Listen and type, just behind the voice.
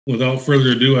without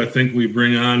further ado, I think we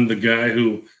bring on the guy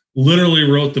who literally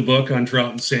wrote the book on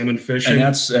trout and salmon fishing.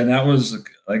 And that was,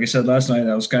 like I said last night,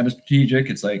 that was kind of strategic.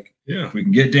 It's like, yeah, if we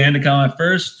can get Dan to come on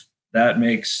first, that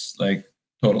makes like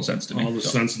total sense to me. All the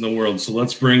sense in the world. So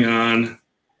let's bring on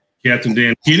Captain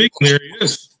Dan Keating. There he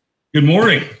is. Good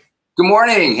morning. Good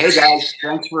morning. Hey guys,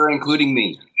 thanks for including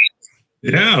me.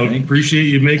 Yeah, I appreciate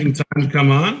you making time to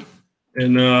come on.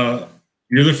 And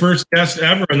you're the first guest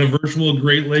ever on the virtual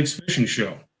Great Lakes Fishing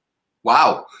Show.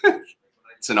 Wow,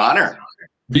 it's an honor.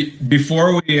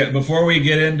 Before we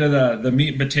get into the meat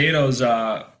and potatoes,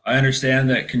 I understand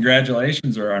that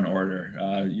congratulations are on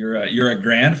order. You're a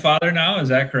grandfather now, is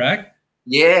that correct?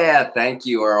 Yeah, thank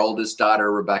you. Our oldest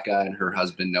daughter Rebecca and her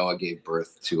husband Noah gave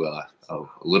birth to a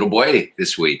little boy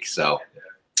this week. So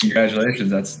congratulations,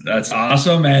 that's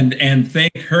awesome, and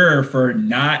thank her for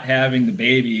not having the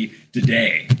baby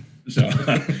today. So,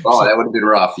 that would have been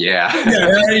rough. Yeah.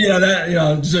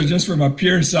 So just from a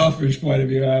pure selfish point of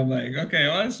view, I'm like, okay,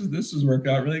 well, this has worked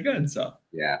out really good. So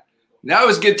yeah, no, it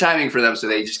was good timing for them. So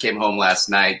they just came home last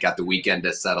night, got the weekend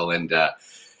to settle into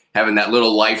having that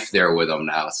little life there with them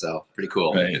now. So pretty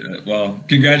cool. Right. Well,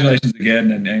 congratulations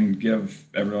again, and give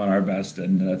everyone our best,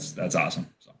 and that's awesome.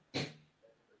 So,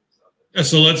 yeah,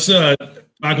 so let's talk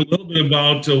a little bit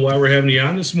about why we're having you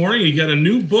on this morning. You got a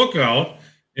new book out,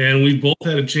 and we both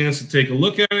had a chance to take a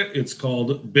look at it. It's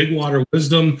called Big Water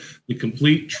Wisdom: The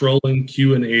Complete Trolling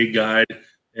Q&A Guide.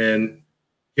 And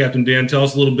Captain Dan, tell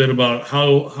us a little bit about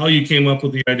how you came up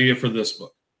with the idea for this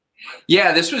book.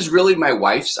 Yeah, this was really my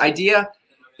wife's idea.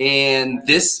 And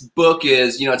this book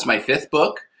is, it's my 5th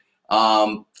book.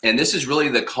 And this is really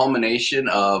the culmination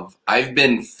of, I've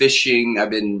been fishing.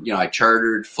 I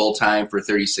chartered full-time for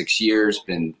 36 years,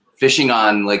 been fishing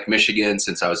on Lake Michigan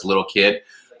since I was a little kid.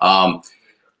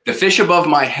 The fish above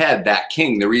my head, that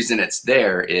king, the reason it's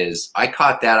there is I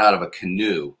caught that out of a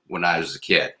canoe when I was a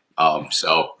kid.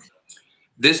 So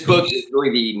this book is really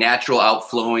the natural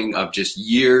outflowing of just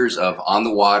years of on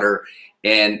the water.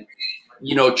 And,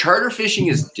 charter fishing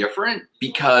is different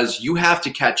because you have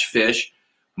to catch fish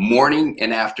morning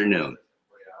and afternoon.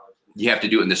 You have to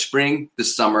do it in the spring, the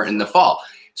summer, and the fall.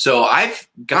 So I've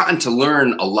gotten to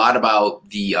learn a lot about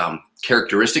the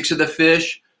characteristics of the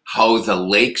fish, how the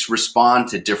lakes respond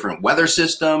to different weather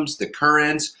systems, the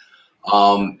currents,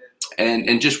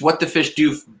 and just what the fish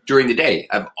do during the day.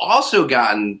 I've also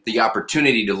gotten the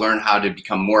opportunity to learn how to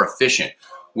become more efficient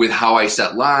with how I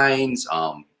set lines,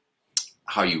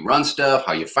 how you run stuff,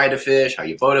 how you fight a fish, how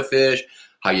you boat a fish,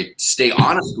 how you stay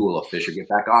on a school of fish or get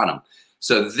back on them.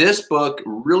 So this book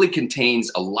really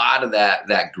contains a lot of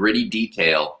that gritty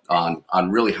detail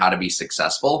on really how to be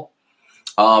successful.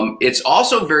 It's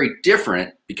also very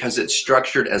different because it's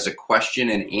structured as a question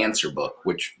and answer book,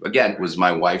 which again was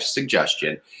my wife's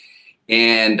suggestion.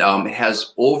 And it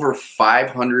has over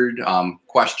 500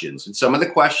 questions. And some of the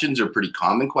questions are pretty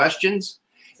common questions,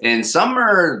 and some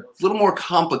are a little more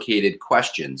complicated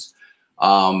questions.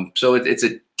 So it's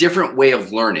a different way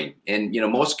of learning. And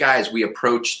most guys, we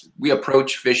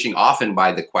approach fishing often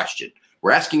by the question.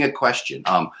 We're asking a question.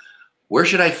 Where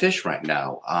should I fish right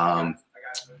now?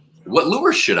 What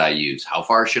lure should I use? How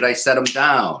far should I set them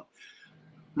down?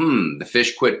 The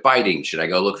fish quit biting. Should I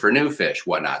go look for new fish?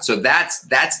 Whatnot. So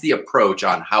that's the approach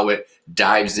on how it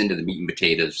dives into the meat and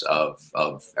potatoes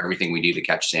of everything we do to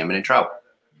catch salmon and trout.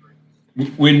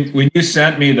 When you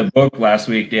sent me the book last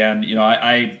week, Dan,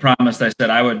 I promised, I said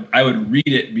I would read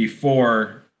it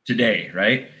before today,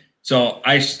 right? So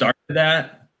I started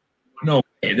that. No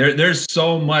way. There's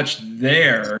so much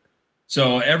there.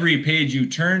 So every page you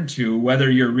turn to,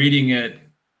 whether you're reading it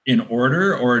in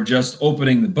order or just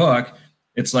opening the book,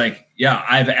 it's like, yeah,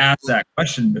 I've asked that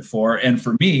question before. And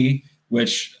for me,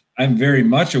 which I'm very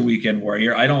much a weekend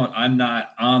warrior, I'm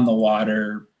not on the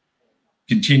water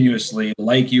continuously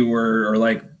like you were, or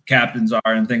like captains are,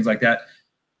 and things like that.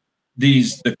 The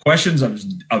questions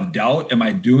of doubt, am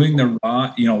I doing the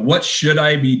wrong, what should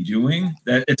I be doing?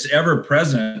 That it's ever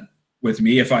present with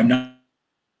me if I'm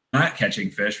not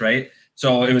catching fish, right?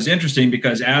 So it was interesting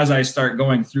because as I start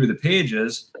going through the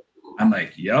pages, I'm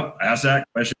like, yep, ask that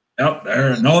question. Yep,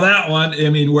 there, know that one. I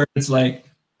mean, where it's like,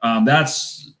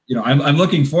 that's, I'm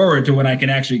looking forward to when I can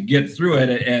actually get through it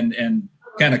and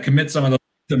kind of commit some of those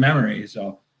to memory.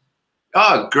 So.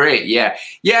 Oh, great. Yeah.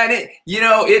 Yeah. And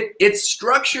it's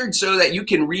structured so that you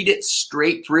can read it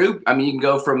straight through. I mean, you can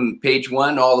go from page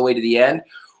 1 all the way to the end,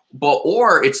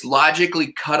 or it's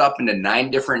logically cut up into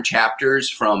 9 different chapters,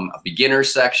 from a beginner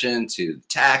section to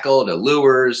tackle to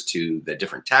lures to the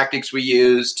different tactics we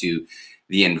use to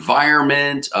the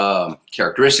environment,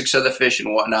 characteristics of the fish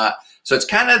and whatnot. So it's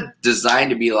kind of designed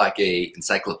to be like a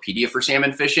encyclopedia for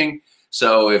salmon fishing.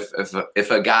 So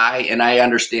if a guy, and I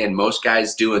understand most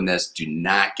guys doing this do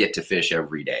not get to fish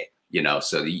every day,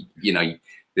 so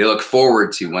they look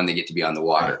forward to when they get to be on the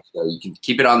water. So you can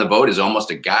keep it on the boat as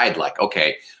almost a guide, like,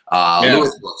 okay,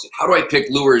 lures books. How do I pick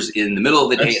lures in the middle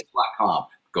of the day at .com?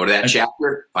 Go to that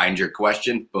chapter, find your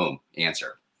question, boom,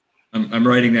 answer. I'm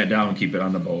writing that down and keep it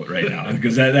on the boat right now,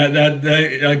 because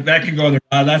that can go in the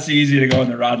rod. That's easy to go in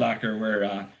the rod locker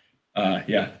where,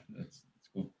 that's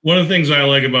cool. One of the things I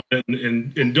like about it,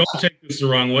 and don't take this the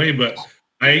wrong way, but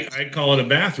I call it a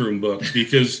bathroom book,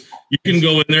 because you can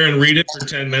go in there and read it for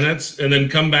 10 minutes and then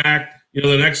come back,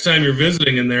 the next time you're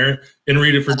visiting in there and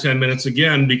read it for 10 minutes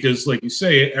again, because like you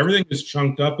say, everything is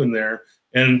chunked up in there.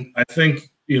 And I think,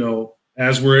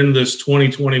 as we're in this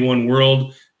 2021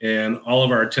 world and all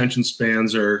of our attention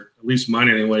spans are, at least mine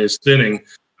anyway, is thinning,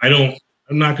 I'm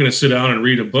not going to sit down and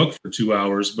read a book for 2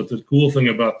 hours. But the cool thing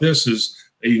about this is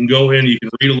that you can go in, you can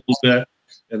read a little bit,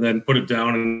 and then put it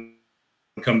down and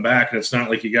come back. And it's not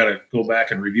like you got to go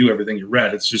back and review everything you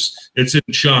read. It's in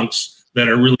chunks that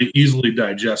are really easily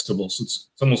digestible. So it's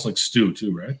almost like stew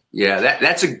too, right? Yeah,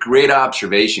 that's a great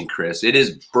observation, Chris. It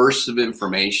is bursts of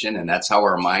information, and that's how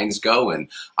our minds go.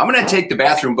 And I'm going to take the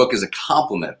bathroom book as a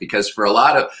compliment, because for a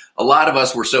lot of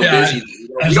us, we're so busy,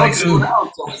 we don't slow down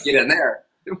until we get in there.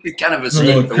 We kind of a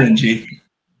little cringy.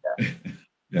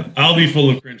 Yeah. I'll be full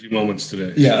of cringy moments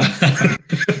today. Yeah.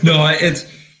 No,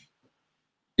 it's.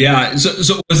 Yeah.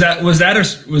 So was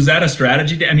that a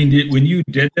strategy? I mean, when you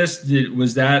did this,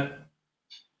 was that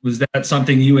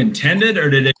something you intended, or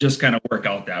did it just kind of work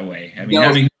out that way? I mean,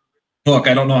 having a book,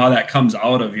 I don't know how that comes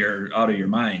out of your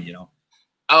mind,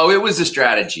 Oh, it was a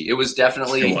strategy. It was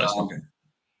definitely. Okay.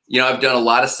 I've done a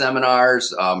lot of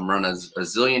seminars, run a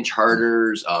zillion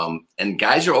charters, and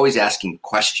guys are always asking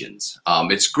questions.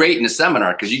 It's great in a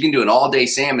seminar because you can do an all-day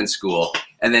salmon school,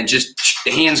 and then just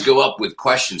the hands go up with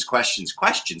questions,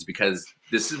 because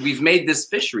we've made this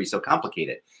fishery so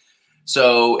complicated.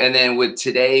 So, and then with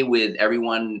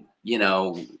everyone,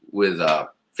 with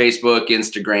Facebook,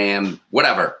 Instagram,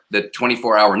 whatever, the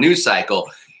 24-hour news cycle,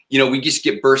 we just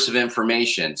get bursts of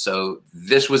information. So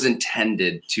this was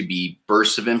intended to be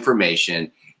bursts of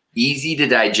information, easy to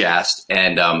digest,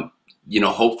 and,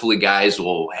 hopefully guys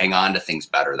will hang on to things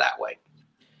better that way.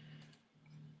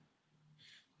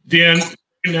 Dan,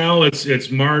 now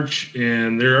it's March,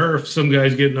 and there are some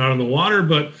guys getting out on the water,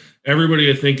 but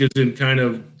everybody, I think, is in kind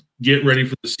of get ready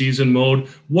for the season mode.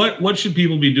 What should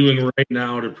people be doing right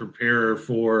now to prepare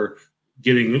for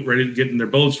getting their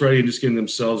boats ready and just getting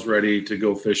themselves ready to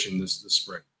go fishing this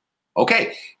spring?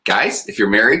 Okay, guys, if you're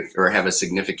married or have a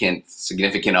significant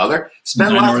other,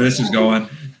 spend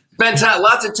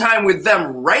lots of time with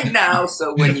them right now.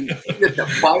 So when you see that the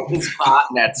bite is hot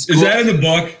and that's is that in the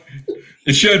book?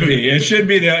 It should be. It should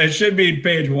be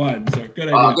page 1. So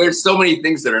good idea. There's so many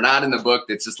things that are not in the book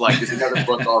that's just like there's another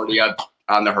book already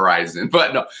on the horizon.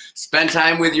 But no, spend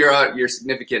time with your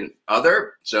significant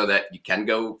other so that you can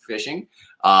go fishing.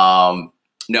 One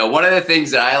of the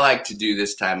things that I like to do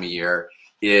this time of year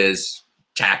is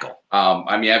tackle.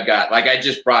 I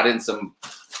just brought in some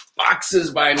boxes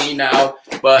by me now,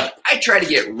 but I try to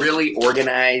get really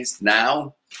organized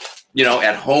now,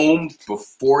 at home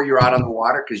before you're out on the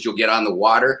water, because you'll get on the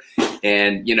water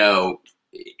and,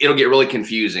 it'll get really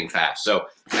confusing fast. So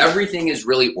everything is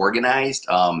really organized.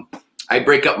 I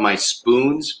break up my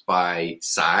spoons by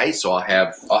size. So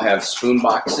I'll have spoon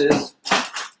boxes.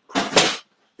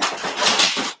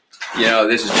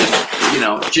 This is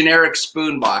just, generic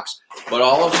spoon box, but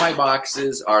all of my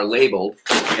boxes are labeled.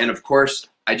 And of course,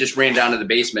 I just ran down to the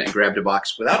basement and grabbed a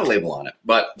box without a label on it,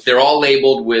 but they're all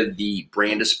labeled with the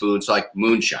brand of spoons, like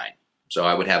Moonshine. So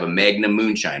I would have a Magnum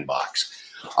Moonshine box.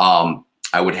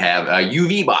 I would have a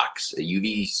UV box, a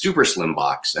UV super slim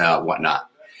box, whatnot.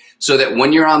 So that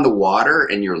when you're on the water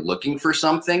and you're looking for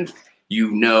something,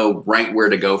 you know right where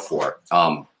to go for.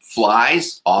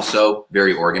 Flies, also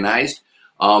very organized.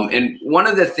 And one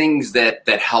of the things that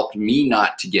helped me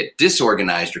not to get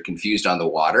disorganized or confused on the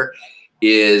water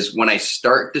is when I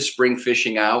start the spring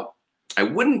fishing out, I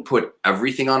wouldn't put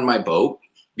everything on my boat,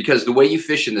 because the way you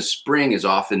fish in the spring is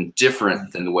often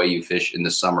different than the way you fish in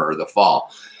the summer or the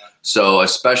fall. So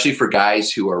especially for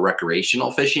guys who are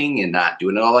recreational fishing and not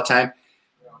doing it all the time,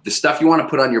 the stuff you want to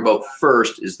put on your boat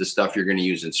first is the stuff you're going to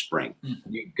use in spring.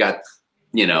 You've got,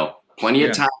 plenty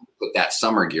of time to put that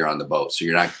summer gear on the boat, so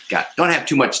don't have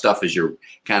too much stuff as you're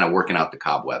kind of working out the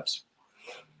cobwebs.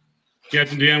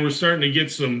 Captain Dan, we're starting to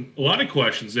get a lot of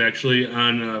questions actually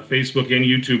on Facebook and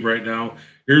YouTube right now.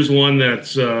 Here's one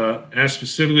that's asked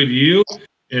specifically to you,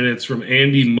 and it's from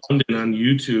Andy Munden on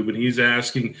YouTube, and he's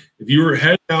asking, if you were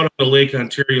heading out on the Lake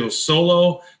Ontario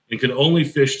solo and could only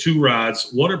fish 2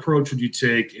 rods, what approach would you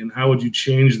take, and how would you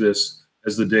change this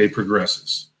as the day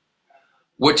progresses?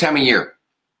 What time of year?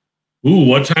 Ooh,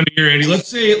 what time of year, Andy? Let's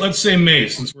say May,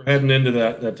 since we're heading into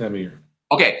that time of year.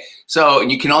 Okay, so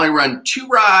you can only run 2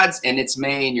 rods and it's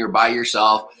May and you're by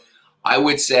yourself. I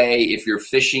would say if you're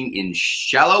fishing in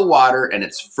shallow water and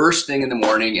it's first thing in the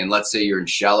morning, and let's say you're in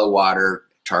shallow water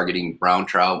targeting brown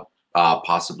trout,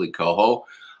 possibly coho,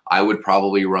 I would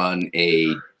probably run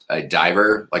a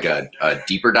diver, like a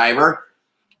deeper diver,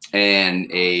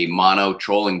 and a mono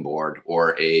trolling board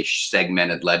or a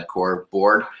segmented lead core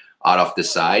board out off the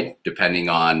side, depending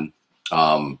on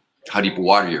how deep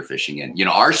water you're fishing in. You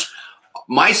know,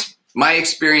 my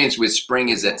experience with spring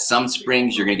is that some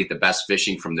springs you're going to get the best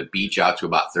fishing from the beach out to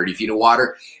about 30 feet of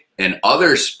water, and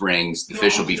other springs the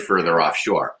fish will be further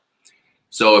offshore.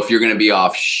 So if you're going to be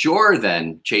offshore,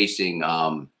 then chasing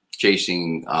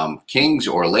kings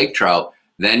or lake trout,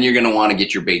 then you're going to want to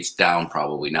get your baits down,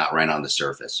 probably not right on the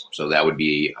surface. So that would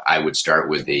be, I would start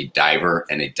with a diver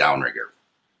and a downrigger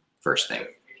first thing.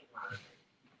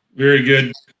 Very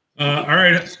good. All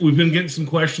right, we've been getting some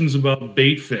questions about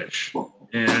bait fish,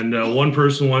 and one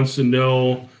person wants to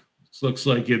know. This looks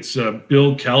like it's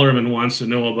Bill Kellerman wants to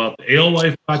know about the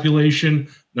alewife population.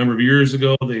 A number of years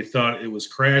ago, they thought it was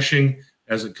crashing.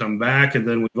 Has it come back? And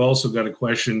then we've also got a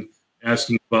question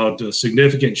asking about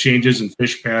significant changes in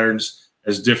fish patterns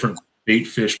as different bait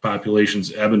fish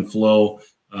populations ebb and flow.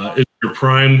 Is there a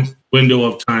prime window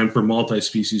of time for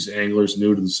multi-species anglers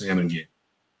new to the salmon game?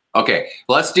 Okay,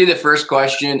 let's do the first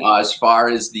question as far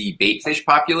as the bait fish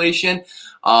population.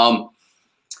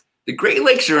 The Great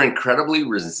Lakes are incredibly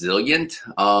resilient.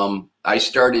 I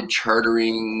started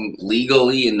chartering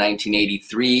legally in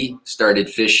 1983, started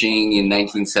fishing in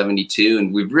 1972,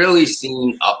 and we've really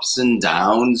seen ups and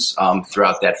downs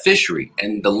throughout that fishery.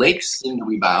 And the lakes seem to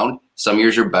rebound. Some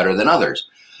years are better than others.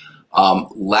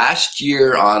 Last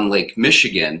year on Lake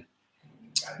Michigan,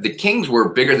 the kings were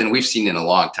bigger than we've seen in a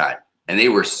long time, and they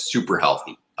were super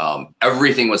healthy.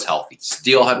 Everything was healthy.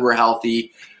 Steelhead were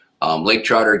healthy. Lake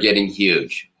trout are getting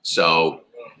huge. So,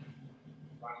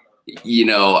 you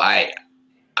know, I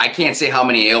can't say how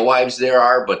many alewives there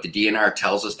are, but the DNR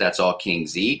tells us that's all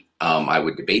kings eat. I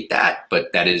would debate that,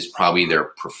 but that is probably their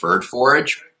preferred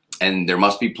forage. And there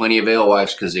must be plenty of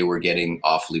alewives because they were getting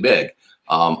awfully big.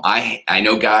 I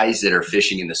know guys that are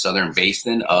fishing in the southern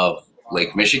basin of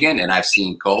Lake Michigan, and I've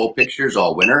seen coho pictures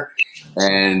all winter,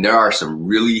 and there are some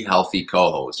really healthy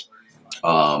cohos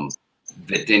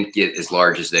that didn't get as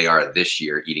large as they are this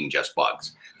year eating just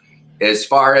bugs. As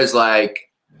far as like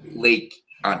Lake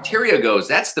Ontario goes,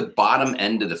 that's the bottom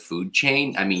end of the food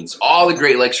chain. I mean, all the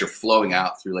Great Lakes are flowing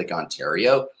out through Lake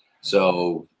Ontario.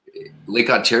 So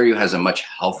Lake Ontario has a much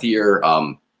healthier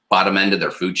bottom end of their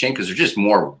food chain because there's just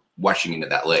more washing into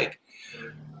that lake.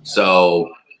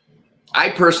 So I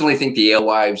personally think the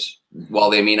alewives,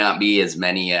 while they may not be as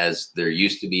many as there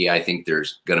used to be, I think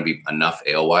there's going to be enough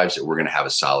alewives that we're going to have a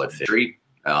solid fishery.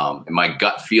 And my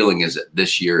gut feeling is that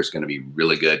this year is going to be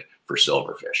really good for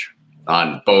silverfish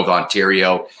on both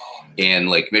Ontario and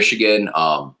Lake Michigan.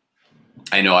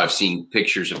 I know I've seen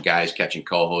pictures of guys catching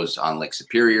cohos on Lake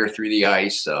Superior through the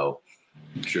ice. So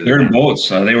I'm sure they're in boats.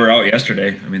 They were out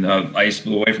yesterday. I mean, the ice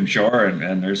blew away from shore,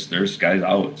 and there's guys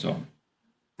out. So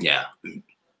yeah.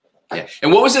 Yeah.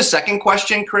 And what was the second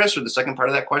question, Chris, or the second part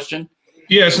of that question?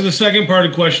 Yeah, so the second part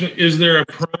of the question, is there a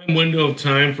prime window of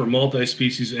time for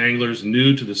multi-species anglers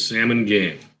new to the salmon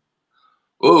game?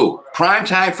 Ooh, prime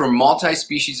time for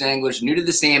multi-species anglers new to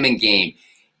the salmon game.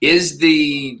 Is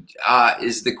the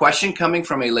question coming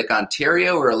from a Lake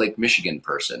Ontario or a Lake Michigan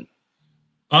person?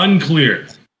 Unclear.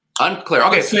 Unclear.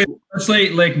 Okay. Let's say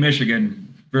Lake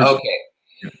Michigan. Okay.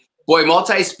 Boy,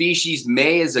 multi-species,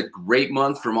 May is a great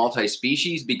month for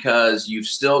multi-species because you've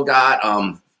still got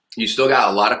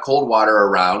a lot of cold water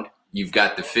around. You've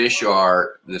got the fish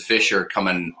are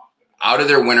coming out of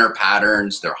their winter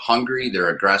patterns. They're hungry, they're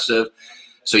aggressive.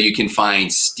 So you can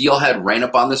find steelhead right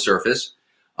up on the surface.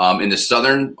 In the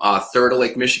southern third of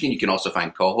Lake Michigan, you can also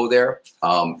find coho there.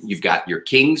 You've got your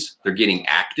kings, they're getting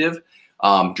active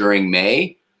during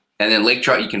May. And then lake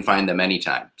trout, you can find them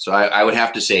anytime. So I would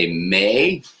have to say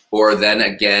May, or then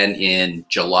again in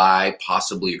July,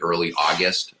 possibly early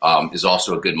August, is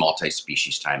also a good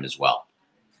multi-species time as well.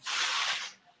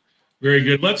 Very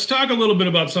good. Let's talk a little bit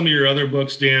about some of your other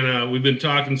books, Dan. We've been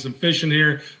talking some fishing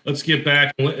here. Let's get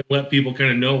back and let people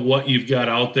kind of know what you've got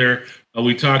out there.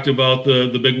 We talked about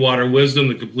the Big Water Wisdom,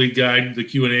 the complete guide, the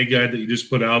Q&A guide that you just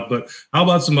put out. But how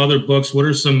about some other books? What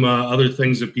are some other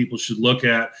things that people should look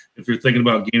at if you're thinking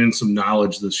about gaining some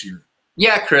knowledge this year?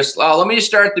 Yeah, Chris. Let me just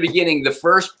start at the beginning. The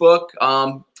first book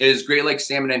is Great Lakes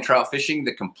Salmon and Trout Fishing: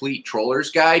 The Complete Troller's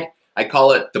Guide. I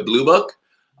call it the Blue Book.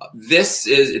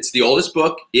 It's the oldest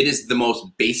book. It is the most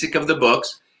basic of the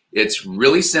books. It's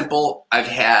really simple. I've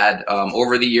had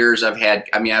over the years, I've had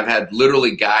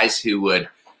literally guys who would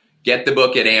get the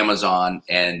book at Amazon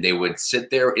and they would sit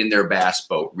there in their bass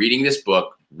boat reading this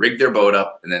book, rig their boat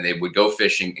up, and then they would go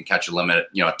fishing and catch a limit,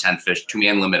 10 fish,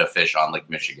 2-man limit of fish on Lake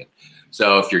Michigan.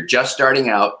 So if you're just starting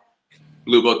out,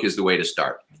 Blue Book is the way to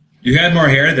start. You had more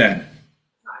hair then.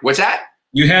 What's that?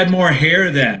 You had more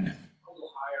hair then.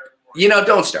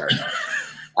 Don't start.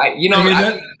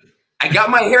 I got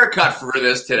my hair cut for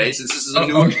this today since this is a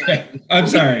new. Okay. I'm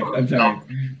sorry.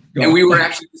 And we were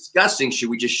actually discussing, should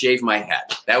we just shave my head?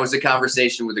 That was a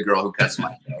conversation with the girl who cuts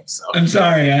my hair. So I'm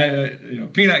sorry.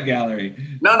 Peanut gallery.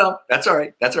 No, that's all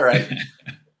right. That's all right.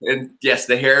 And yes,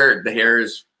 the hair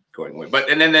is going away.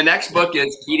 And then the next book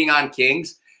is Keating on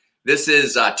Kings. This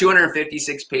is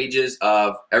 256 pages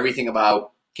of everything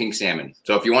about king salmon.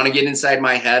 So if you want to get inside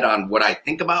my head on what I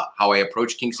think about, how I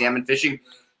approach king salmon fishing,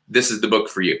 this is the book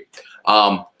for you.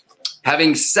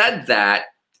 Having said that,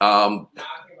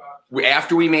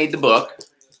 after we made the book,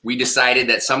 we decided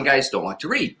that some guys don't like to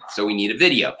read, so we need a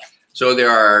video. So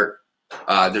there's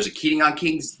a Keating on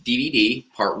Kings DVD,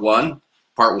 part one,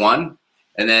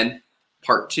 and then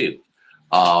part 2.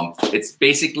 It's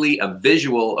basically a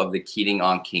visual of the Keating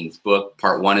on Kings book.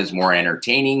 Part 1 is more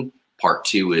entertaining. Part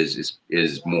 2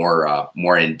 is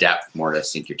more in depth, more to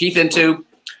sink your teeth into.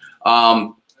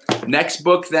 Next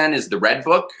book then is the Red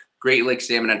Book, Great Lakes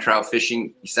Salmon and Trout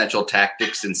Fishing: Essential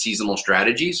Tactics and Seasonal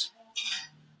Strategies.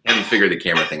 Haven't figured the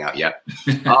camera thing out yet.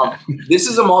 This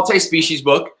is a multi-species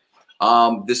book.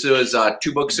 This was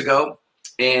 2 books ago.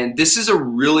 And this is a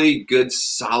really good,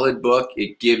 solid book.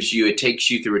 It takes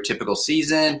you through a typical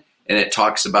season, and it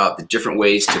talks about the different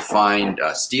ways to find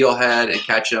steelhead and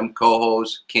catch them,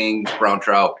 cohos, kings, brown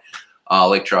trout,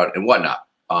 lake trout, and whatnot.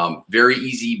 Very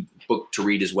easy book to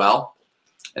read as well.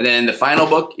 And then the final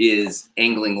book is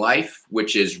Angling Life,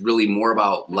 which is really more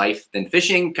about life than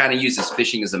fishing, kind of uses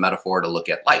fishing as a metaphor to look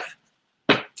at life.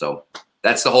 So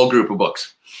that's the whole group of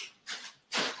books.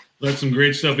 That's some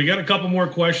great stuff. We got a couple more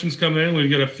questions coming in. We've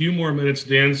got a few more minutes,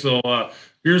 Dan. So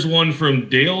here's one from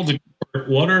Dale.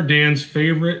 What are Dan's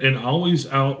favorite and always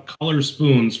out color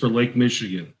spoons for Lake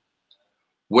Michigan?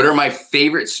 What are my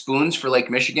favorite spoons for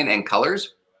Lake Michigan and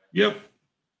colors? Yep.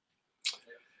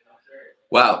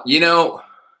 Wow.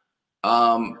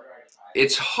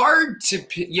 It's hard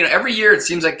to, every year it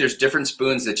seems like there's different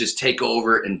spoons that just take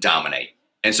over and dominate.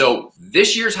 And so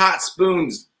this year's hot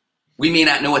spoons, we may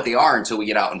not know what they are until we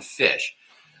get out and fish.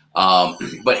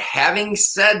 But having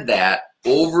said that,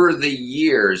 over the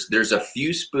years, there's a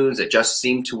few spoons that just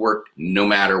seem to work no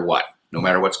matter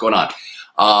what's going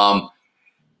on.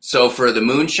 So for the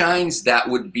moonshines, that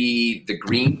would be the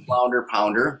green flounder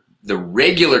pounder, the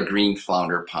regular green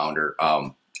flounder pounder.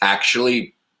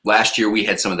 Actually, last year we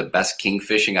had some of the best king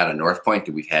fishing out of North Point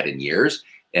that we've had in years,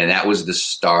 and that was the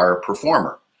star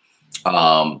performer.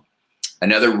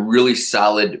 Another really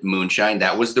solid moonshine,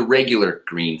 that was the regular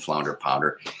green flounder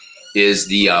pounder, is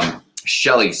the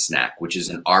Shelly Snack, which is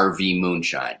an RV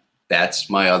moonshine.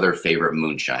 That's my other favorite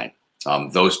moonshine.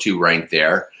 Those two rank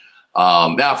there.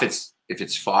 Now, if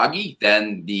it's foggy,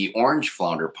 then the orange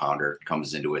flounder pounder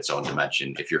comes into its own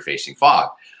dimension if you're facing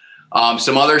fog.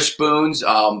 Some other spoons,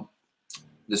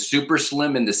 the Super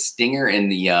Slim and the Stinger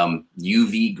and the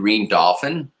UV Green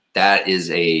Dolphin. That is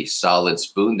a solid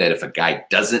spoon that if a guy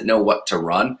doesn't know what to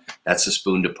run, that's a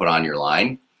spoon to put on your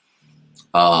line.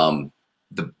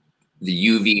 The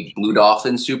UV Blue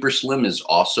Dolphin Super Slim is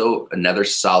also another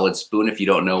solid spoon if you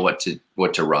don't know what to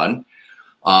run.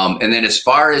 And then as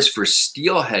far as for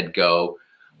steelhead go,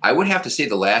 I would have to say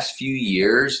the last few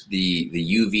years, the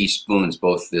UV spoons,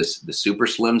 both the Super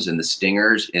Slims and the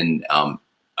Stingers, and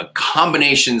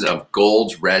combinations of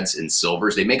golds, reds, and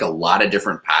silvers, they make a lot of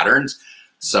different patterns.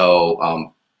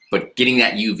 So, but getting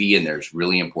that UV in there is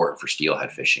really important for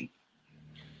steelhead fishing.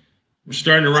 We're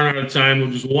starting to run out of time. Well,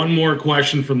 just one more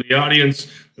question from the audience.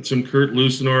 That's from Kurt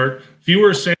Lucenort.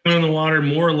 Fewer salmon in the water,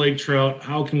 more lake trout.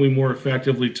 How can we more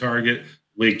effectively target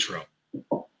lake trout?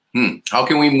 How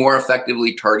can we more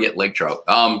effectively target lake trout?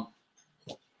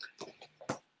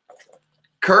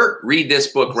 Kurt, read this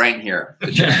book right here.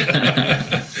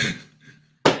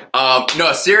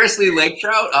 No, seriously, lake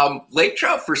trout. Lake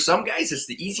trout for some guys, it's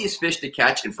the easiest fish to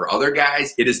catch, and for other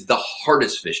guys, it is the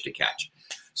hardest fish to catch.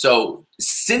 So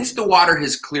since the water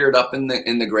has cleared up in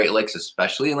the Great Lakes,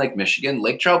 especially in Lake Michigan,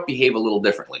 lake trout behave a little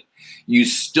differently. You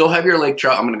still have your lake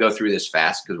trout. I'm going to go through this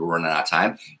fast because we're running out of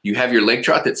time. You have your lake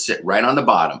trout that sit right on the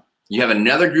bottom. You have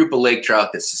another group of lake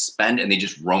trout that suspend and they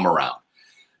just roam around.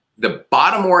 The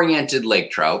bottom-oriented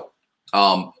lake trout,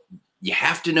 you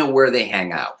have to know where they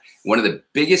hang out. One of the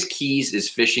biggest keys is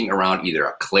fishing around either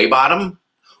a clay bottom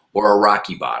or a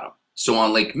rocky bottom. So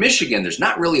on Lake Michigan, there's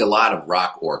not really a lot of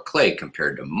rock or clay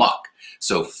compared to muck.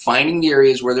 So finding the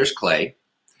areas where there's clay,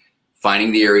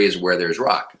 finding the areas where there's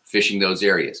rock, fishing those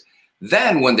areas.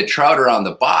 Then when the trout are on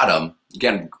the bottom,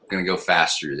 again, I'm going to go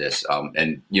fast through this.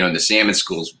 And, you know, in the salmon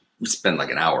schools, we spend like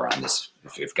an hour on this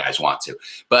if guys want to.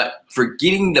 But for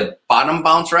getting the bottom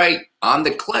bounce right on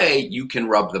the clay, you can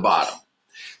rub the bottom.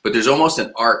 But there's almost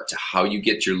an art to how you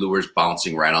get your lures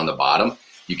bouncing right on the bottom.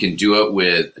 You can do it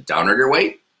with a downrigger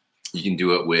weight. You can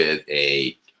do it with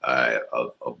a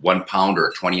 1 pound or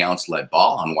a 20-ounce lead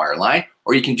ball on wire line,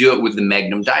 or you can do it with the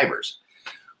Magnum divers.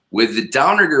 With the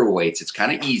downrigger weights, it's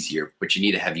kind of easier, but you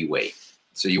need a heavy weight.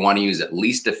 So you want to use at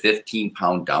least a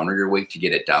 15-pound downrigger weight to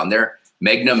get it down there.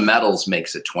 Magnum Metals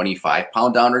makes a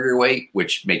 25-pound downrigger weight,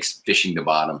 which makes fishing the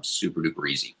bottom super duper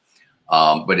easy.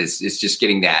 But it's just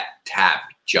getting that tap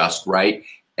just right,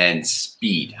 and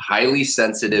speed, highly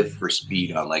sensitive for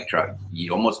speed on lake trout.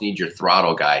 You almost need your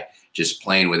throttle guy just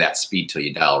playing with that speed till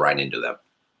you dial right into them.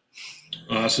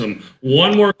 Awesome.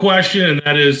 One more question, and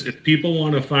that is, if people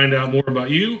want to find out more about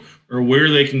you or where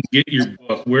they can get your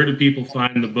book, where do people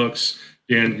find the books?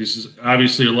 Dan, this is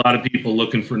obviously a lot of people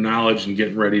looking for knowledge and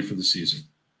getting ready for the season.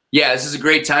 Yeah, this is a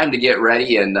great time to get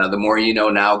ready, and the more you know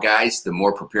now, guys, the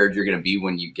more prepared you're going to be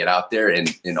when you get out there.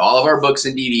 And in all of our books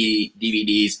and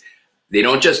DVDs, they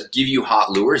don't just give you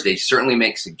hot lures. They certainly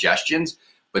make suggestions,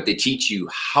 but they teach you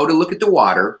how to look at the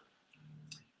water,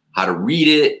 how to read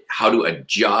it, how to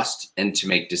adjust, and to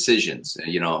make decisions,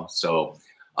 you know. So,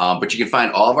 but you can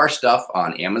find all of our stuff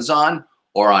on Amazon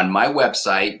or on my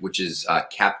website, which is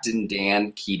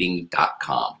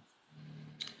CaptainDanKeating.com.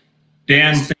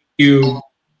 Dan, thank you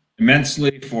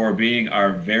immensely for being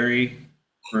our very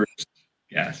first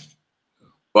guest.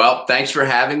 Well, thanks for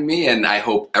having me, and I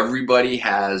hope everybody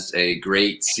has a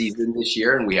great season this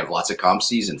year, and we have lots of comp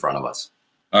season in front of us.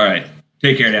 All right.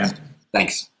 Take care, Dan.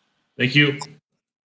 Thanks. Thank you.